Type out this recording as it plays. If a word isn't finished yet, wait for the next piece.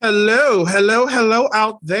Hello, hello, hello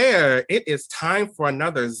out there. It is time for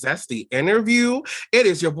another zesty interview. It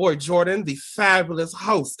is your boy Jordan, the fabulous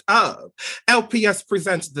host of LPS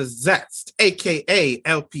Presents the Zest, aka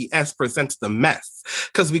LPS Presents the Mess.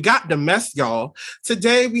 Because we got the mess, y'all.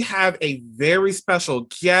 Today we have a very special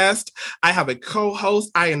guest. I have a co-host.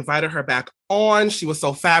 I invited her back on. She was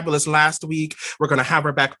so fabulous last week. We're going to have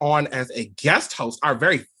her back on as a guest host, our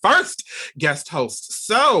very first guest host.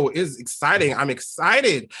 So it's exciting. I'm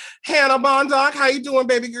excited. Hannah Bondoc, how you doing,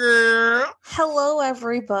 baby girl? Hello,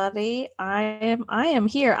 everybody. I am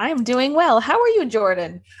here. I am doing well. How are you,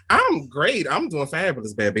 Jordan? I'm great. I'm doing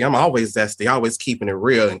fabulous, baby. I'm always zesty, always keeping it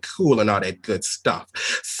real and cool and all that good stuff.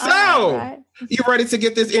 So, right. You ready to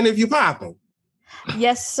get this interview popping?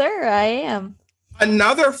 Yes, sir, I am.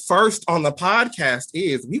 Another first on the podcast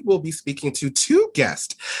is we will be speaking to two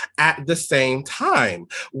guests at the same time.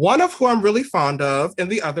 One of who I'm really fond of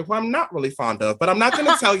and the other who I'm not really fond of, but I'm not going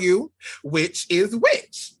to tell you which is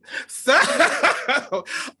which. So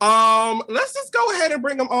let's just go ahead and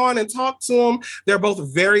bring them on and talk to them. They're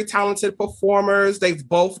both very talented performers. They've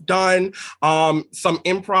both done some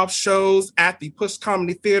improv shows at the Push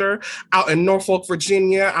Comedy Theater out in Norfolk,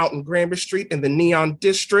 Virginia, out in Granby Street in the Neon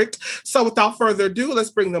District. So without further ado, let's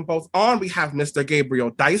bring them both on. We have Mr. Gabriel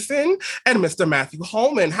Dyson and Mr. Matthew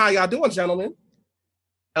Holman. How y'all doing, gentlemen?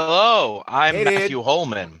 Hello, I'm Matthew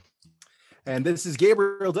Holman. And this is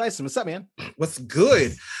Gabriel Dyson. What's up, man? What's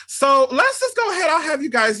good? So let's just go ahead. I'll have you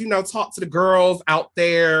guys, talk to the girls out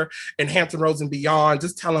there in Hampton Roads and beyond.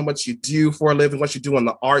 Just tell them what you do for a living, what you do in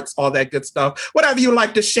the arts, all that good stuff. Whatever you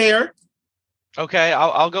like to share. Okay,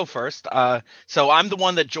 I'll go first. So I'm the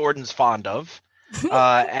one that Jordan's fond of.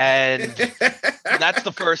 And that's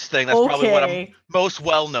the first thing. That's probably what I'm most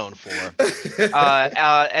well known for.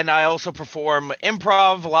 And I also perform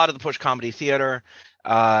improv, a lot of the Push Comedy Theater.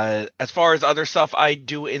 As far as other stuff I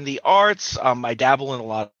do in the arts, I dabble in a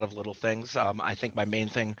lot of little things. I think my main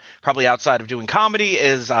thing, probably outside of doing comedy,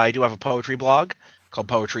 is I do have a poetry blog called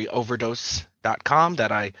poetryoverdose.com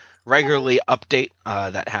that I regularly update,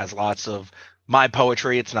 that has lots of my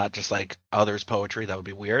poetry. It's not just like others' poetry. That would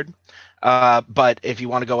be weird. But if you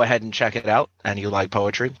want to go ahead and check it out and you like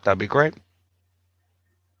poetry, that'd be great.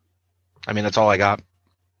 I mean, that's all I got.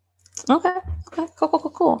 Okay,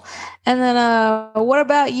 cool. And then what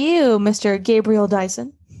about you, Mr. Gabriel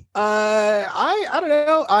Dyson? I don't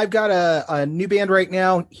know. I've got a new band right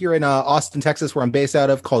now here in Austin, Texas, where I'm based out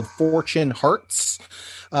of, called Fortune Hearts.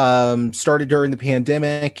 Started during the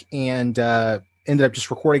pandemic and ended up just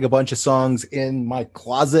recording a bunch of songs in my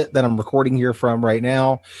closet that I'm recording here from right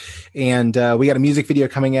now. And we got a music video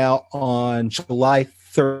coming out on July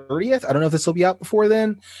 30th. I don't know if this will be out before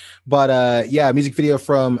then, but yeah, music video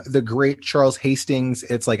from the great Charles Hastings.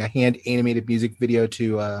 It's like a hand animated music video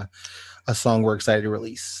to a song we're excited to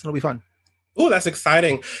release. It'll be fun. Oh, that's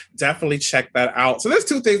exciting. Definitely check that out. So there's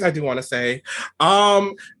two things I do want to say.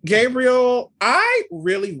 Gabriel, I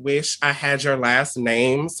really wish I had your last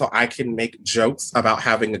name so I can make jokes about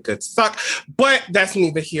having a good suck, but that's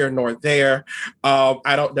neither here nor there.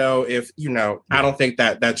 I don't know if, I don't think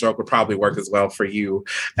that joke would probably work as well for you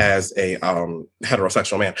as a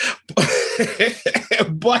heterosexual man.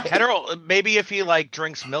 But maybe if he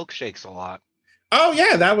drinks milkshakes a lot. Oh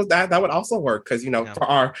yeah, that would also work because for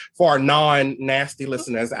our non-nasty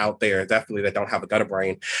listeners out there, definitely that don't have a gutter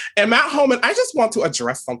brain. And Matt Holman, I just want to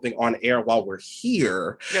address something on air while we're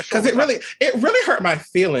here because it really hurt my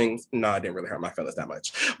feelings. No, it didn't really hurt my feelings that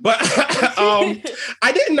much, but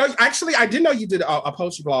I didn't know. Actually, I didn't know you did a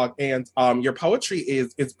poetry blog, and your poetry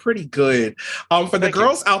is pretty good. For the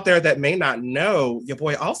girls out there that may not know, your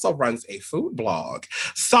boy also runs a food blog,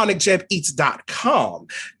 sonicjebeats.com,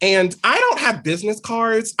 and I don't have business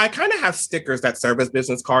cards. I kind of have stickers that serve as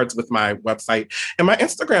business cards with my website and my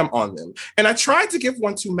Instagram on them. And I tried to give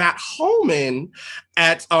one to Matt Holman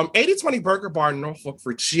at 8020 Burger Bar in Norfolk,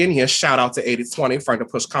 Virginia. Shout out to 8020, friend of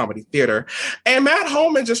Push Comedy Theater. And Matt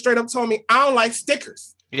Holman just straight up told me, I don't like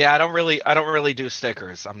stickers. Yeah, I don't really do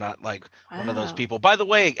stickers. I'm not one of those people. By the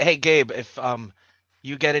way, hey Gabe, if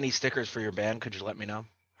you get any stickers for your band, could you let me know?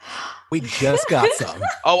 We just got some.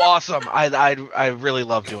 Oh, awesome! I really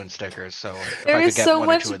love doing stickers. So there is so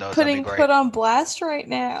much putting put on blast right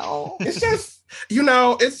now. It's just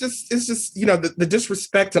the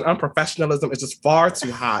disrespect and unprofessionalism is just far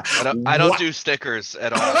too high. I don't do stickers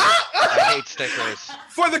at all. I hate stickers.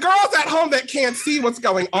 For the girls at home that can't see what's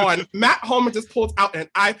going on, Matt Holman just pulled out an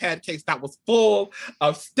iPad case that was full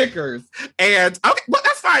of stickers. And okay, well,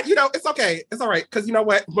 that's fine. It's okay. It's all right. Because you know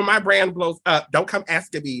what? When my brand blows up, don't come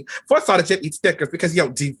asking me for Sonic Chip Eat stickers because you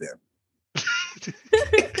don't do them.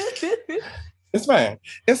 It's fine.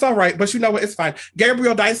 It's all right. But you know what? It's fine.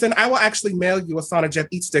 Gabriel Dyson, I will actually mail you a Sonic Jeff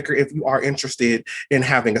Eat sticker if you are interested in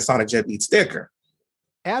having a Sonic Jeff Eat sticker.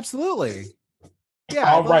 Absolutely.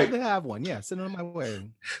 Yeah, I'd love to have one. Yeah, send it on my way.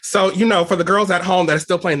 So, for the girls at home that are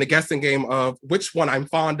still playing the guessing game of which one I'm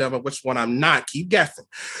fond of and which one I'm not, keep guessing.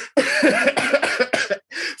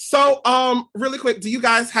 So, really quick, do you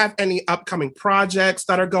guys have any upcoming projects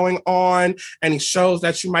that are going on? Any shows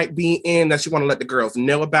that you might be in that you want to let the girls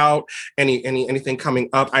know about? Anything coming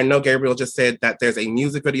up? I know Gabriel just said that there's a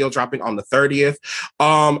music video dropping on the 30th.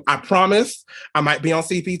 I promise I might be on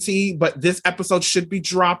CPT, but this episode should be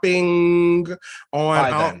dropping on,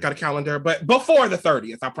 I got a calendar, but before the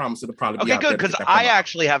 30th. I promise it'll probably be okay, good, because I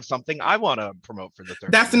actually have something I want to promote for the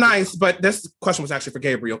 30th. That's nice, but this question was actually for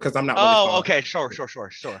Gabriel because I'm not really okay, sure.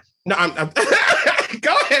 No, I'm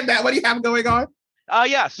go ahead, Matt. What do you have going on?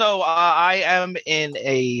 So I am in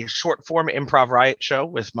a short form improv riot show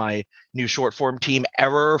with my new short form team,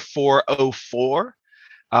 Error 404.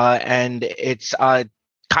 And it's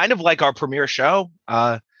kind of like our premiere show.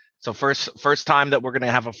 So first time that we're going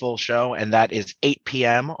to have a full show, and that is 8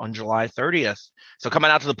 p.m. on July 30th. So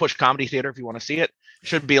coming out to the Push Comedy Theater if you want to see it.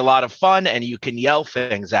 Should be a lot of fun, and you can yell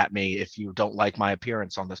things at me if you don't like my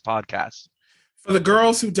appearance on this podcast. For the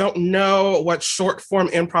girls who don't know what short form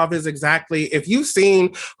improv is exactly, if you've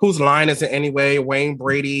seen Whose Line Is It Anyway, Wayne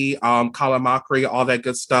Brady, Colin Mockery, all that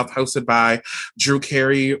good stuff, hosted by Drew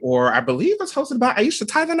Carey, or I believe it's hosted by Aisha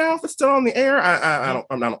Tyler now, if it's still on the air. I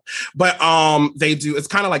don't. But they do, it's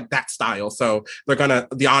kind of like that style. So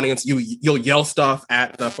the audience, you'll yell stuff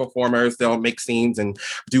at the performers, they'll make scenes and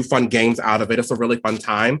do fun games out of it. It's a really fun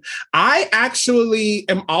time. I actually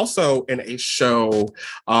am also in a show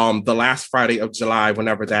the last Friday of July,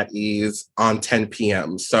 whenever that is, on 10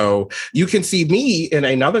 p.m. So you can see me in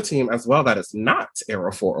another team as well that is not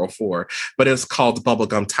Arrow 404, but it's called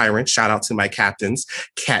Bubblegum Tyrant. Shout out to my captains,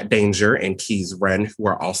 Kat Danger and Keys Wren, who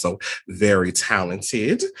are also very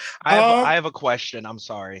talented. I have a question. I'm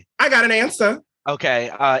sorry. I got an answer. Okay.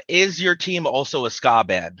 Is your team also a ska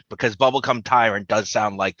band? Because Bubblegum Tyrant does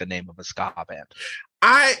sound like the name of a ska band.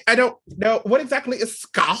 I don't know. What exactly is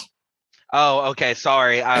ska? Oh, okay.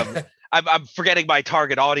 Sorry. I'm forgetting my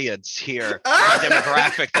target audience here, the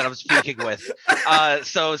demographic that I'm speaking with.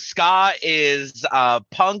 So ska is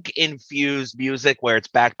punk-infused music where it's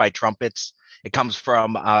backed by trumpets. It comes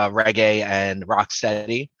from reggae and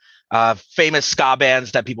rocksteady. Famous ska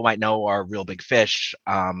bands that people might know are Real Big Fish,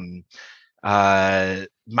 Mighty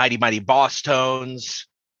Mighty Boss Tones,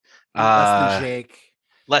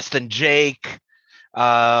 Less Than Jake,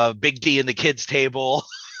 Big D and the Kids Table.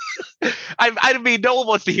 I mean, no one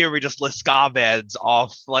wants to hear me just list ska bands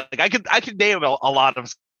off. Like I could name a lot of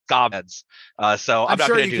ska bands. So I'm not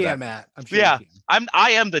sure going to do that, Matt. I'm sure. Yeah,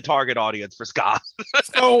 I am the target audience for ska.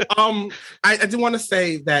 So I do want to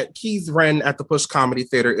say that Keys Wren at the Push Comedy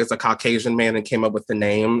Theater is a Caucasian man and came up with the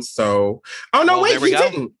name. So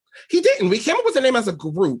didn't. He didn't. We came up with the name as a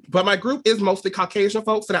group, but my group is mostly Caucasian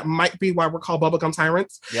folks, so that might be why we're called Bubblegum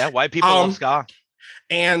Tyrants. Yeah, white people love ska.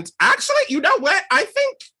 And actually, you know what? I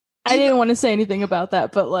think I didn't want to say anything about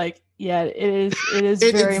that, but it is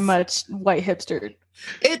very much white hipster.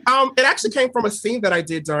 It actually came from a scene that I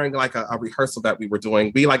did during a rehearsal that we were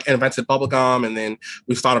doing. We invented bubblegum, and then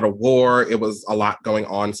we started a war. It was a lot going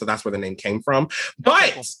on, so that's where the name came from.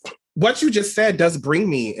 But what you just said does bring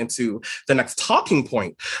me into the next talking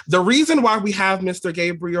point. The reason why we have Mr.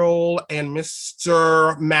 Gabriel and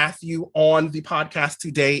Mr. Matthew on the podcast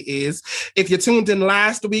today is, if you tuned in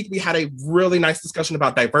last week, we had a really nice discussion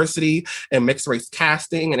about diversity and mixed race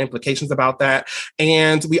casting and implications about that.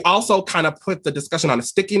 And we also kind of put the discussion on a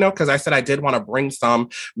sticky note because I said I did want to bring some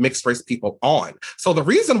mixed race people on. So the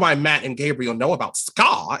reason why Matt and Gabriel know about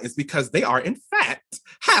ska is because they are, in fact,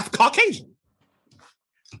 half Caucasian.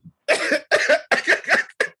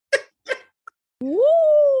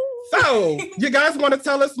 So, you guys want to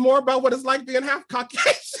tell us more about what it's like being half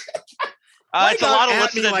Caucasian? It's a lot of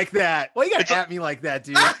listening me like that. Well, you got to at me like that,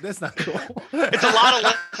 dude. That's not cool. It's a lot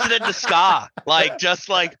of listening to ska, just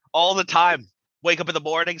all the time. Wake up in the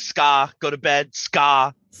morning, ska. Go to bed,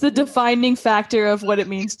 ska. It's the defining factor of what it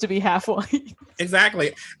means to be half white.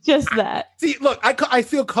 Exactly. Just that. See, look, I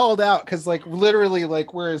feel called out because literally,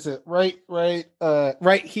 where is it? Right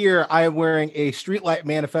here, I am wearing a Streetlight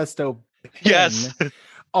Manifesto pin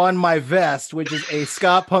on my vest, which is a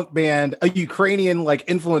ska punk band, a Ukrainian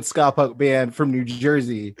influenced ska punk band from New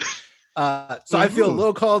Jersey. So I feel a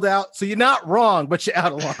little called out. So you're not wrong, but you're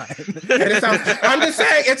out of line. I'm just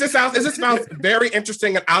saying, it just sounds very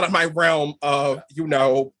interesting and out of my realm of,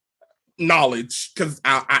 knowledge because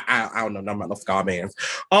I don't know nothing about no ska bands.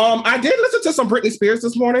 I did listen to some Britney Spears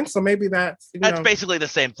this morning, so maybe that's basically the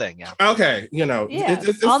same thing. Yeah. Okay,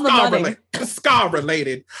 it's on the ska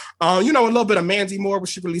related. A little bit of Mandy Moore when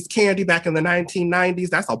she released Candy back in the 1990s.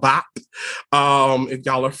 That's a bop. If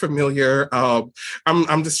y'all are familiar, I'm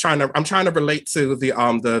trying to relate to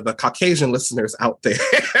the Caucasian listeners out there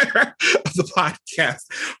of the podcast.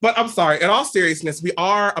 But I'm sorry. In all seriousness, we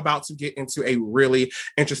are about to get into a really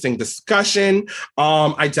interesting discussion.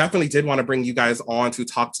 I definitely did want to bring you guys on to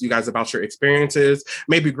talk to you guys about your experiences,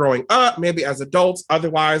 maybe growing up, maybe as adults,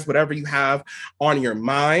 otherwise, whatever you have on your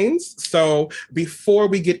minds. So before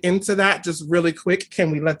we get into that, just really quick,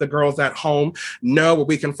 can we let the girls at home know where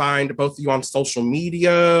we can find both of you on social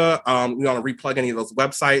media? We want to replug any of those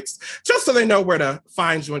websites just so they know where to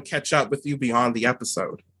find you and catch up with you beyond the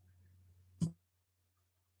episode.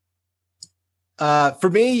 For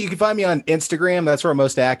me, you can find me on Instagram. That's where I'm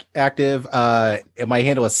most active. My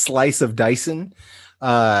handle is Slice of Dyson.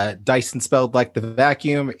 Dyson spelled like the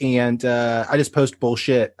vacuum. And I just post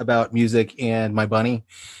bullshit about music and my bunny.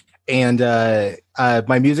 And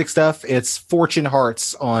my music stuff, it's Fortune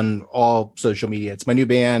Hearts on all social media. It's my new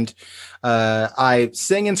band. I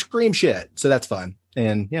sing and scream shit. So that's fun.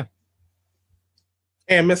 And yeah.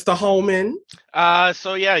 And Mr. Holman.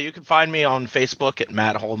 So yeah, you can find me on Facebook at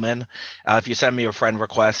Matt Holman. If you send me a friend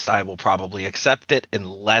request, I will probably accept it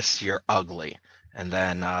unless you're ugly. And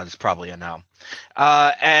then it's probably a no.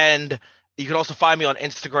 And you can also find me on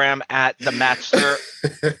Instagram at the Matchster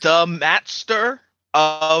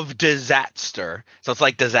of Disaster. So it's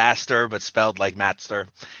like disaster, but spelled like Matster.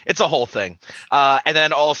 It's a whole thing. And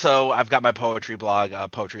then also I've got my poetry blog,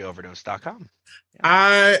 poetryoverdose.com.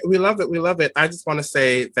 We love it. We love it. I just want to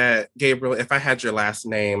say that, Gabriel, if I had your last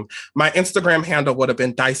name, my Instagram handle would have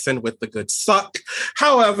been Dyson with the good suck.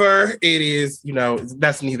 However, it is,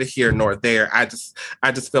 that's neither here nor there. I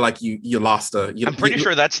just feel like you lost I'm pretty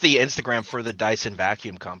sure that's the Instagram for the Dyson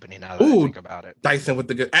vacuum company now that I think about it. Dyson with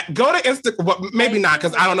the good. Go to Instagram. Well, maybe not,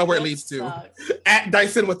 because I don't know where it leads to. At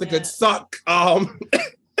Dyson with the good suck.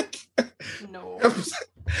 No.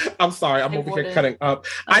 I'm sorry, I'm over here cutting up.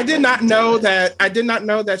 I did not know that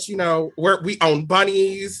we own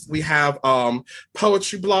bunnies, we have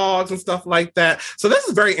poetry blogs and stuff like that. So this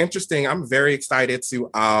is very interesting. I'm very excited to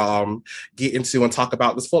get into and talk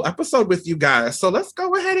about this full episode with you guys. So let's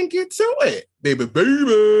go ahead and get to it. Baby.